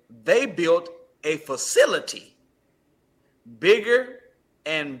it, they built a facility bigger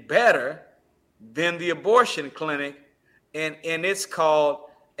and better than the abortion clinic. And it's called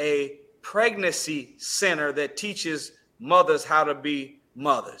a pregnancy center that teaches mothers how to be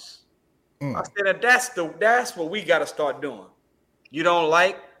mothers. I said that's what we got to start doing. You don't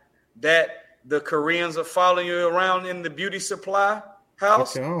like that the Koreans are following you around in the beauty supply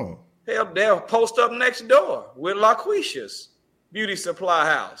house? Hell, they'll post up next door with LaQuisha's beauty supply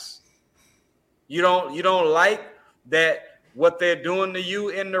house. You don't like that what they're doing to you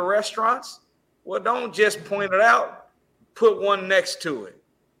in the restaurants? Well, don't just point it out. Put one next to it.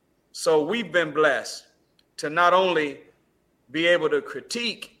 So we've been blessed to not only be able to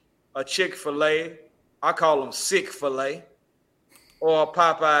critique a Chick-fil-A, I call them Sick-fil-A, or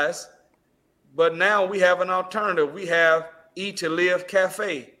Popeyes. But now we have an alternative. We have Eat to Live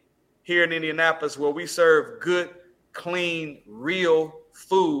Cafe here in Indianapolis, where we serve good, clean, real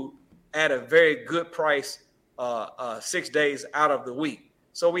food at a very good price 6 days out of the week.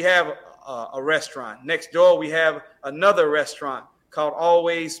 So we have a restaurant. Next door, we have another restaurant called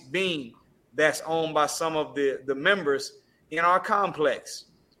Always Bean that's owned by some of the members in our complex.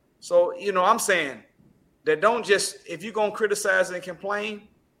 So, I'm saying that don't just, if you're going to criticize and complain,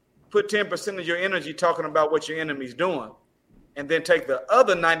 put 10% of your energy talking about what your enemy's doing, and then take the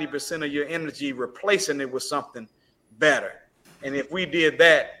other 90% of your energy replacing it with something better. And if we did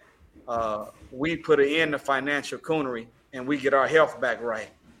that, we put an end to financial coonery and we get our health back right.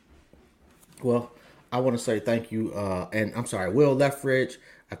 Well, I want to say thank you. And I'm sorry, Will Leffridge,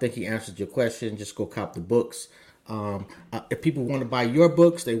 I think he answered your question. Just go cop the books. If people want to buy your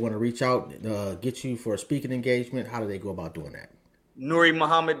books, they want to reach out, get you for a speaking engagement, how do they go about doing that?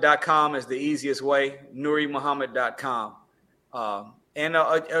 NuriMuhammad.com is the easiest way. NuriMuhammad.com. And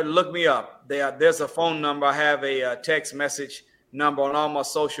look me up. There's a phone number. I have a text message number on all my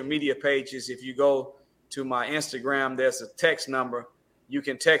social media pages. If you go to my Instagram, there's a text number. You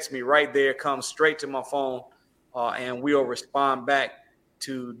can text me right there. Come straight to my phone, and we'll respond back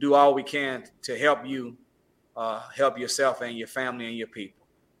to do all we can to help you, help yourself and your family and your people.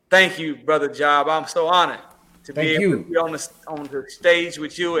 Thank you, Brother Job. I'm so honored to be able to be on the stage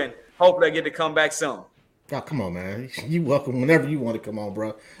with you, and hopefully I get to come back soon. Oh, come on, man. You're welcome whenever you want to come on,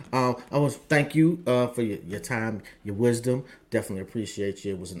 bro. I want to thank you for your time, your wisdom. Definitely appreciate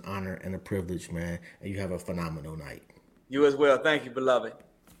you. It was an honor and a privilege, man. And you have a phenomenal night. You as well. Thank you, beloved.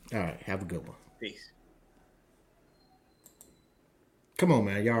 All right. Have a good one. Peace. Come on,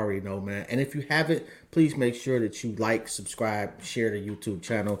 man. Y'all already know, man. And if you haven't, please make sure that you like, subscribe, share the YouTube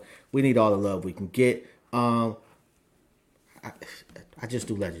channel. We need all the love we can get. I just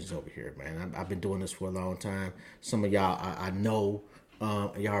do legends over here, man. I've been doing this for a long time. Some of y'all, I know,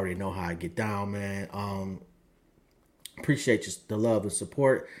 y'all already know how I get down, man. Appreciate just the love and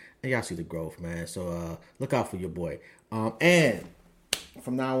support, and y'all see the growth, man. So look out for your boy. And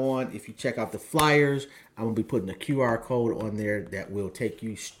from now on, if you check out the flyers, I'm gonna be putting a QR code on there that will take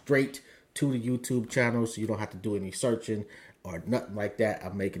you straight to the YouTube channel, so you don't have to do any searching or nothing like that.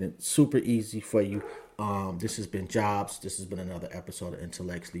 I'm making it super easy for you. This has been Jobs. This has been another episode of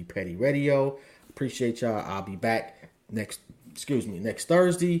Intellectually Petty Radio. Appreciate y'all. I'll be back next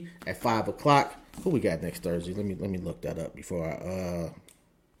Thursday at 5:00. Who we got next Thursday? Let me look that up before I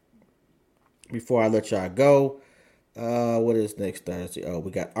let y'all go. What is next Thursday? Oh,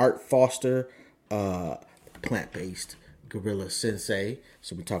 we got Art Foster, plant-based gorilla sensei.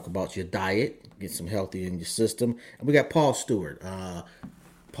 So we talk about your diet, get some healthy in your system. And we got Paul Stewart.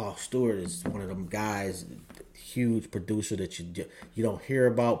 Paul Stewart is one of them guys, huge producer that you don't hear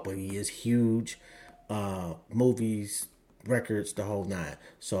about, but he is huge. Movies, records, the whole nine.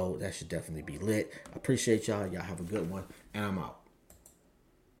 So that should definitely be lit. Appreciate y'all. Y'all have a good one. And I'm out.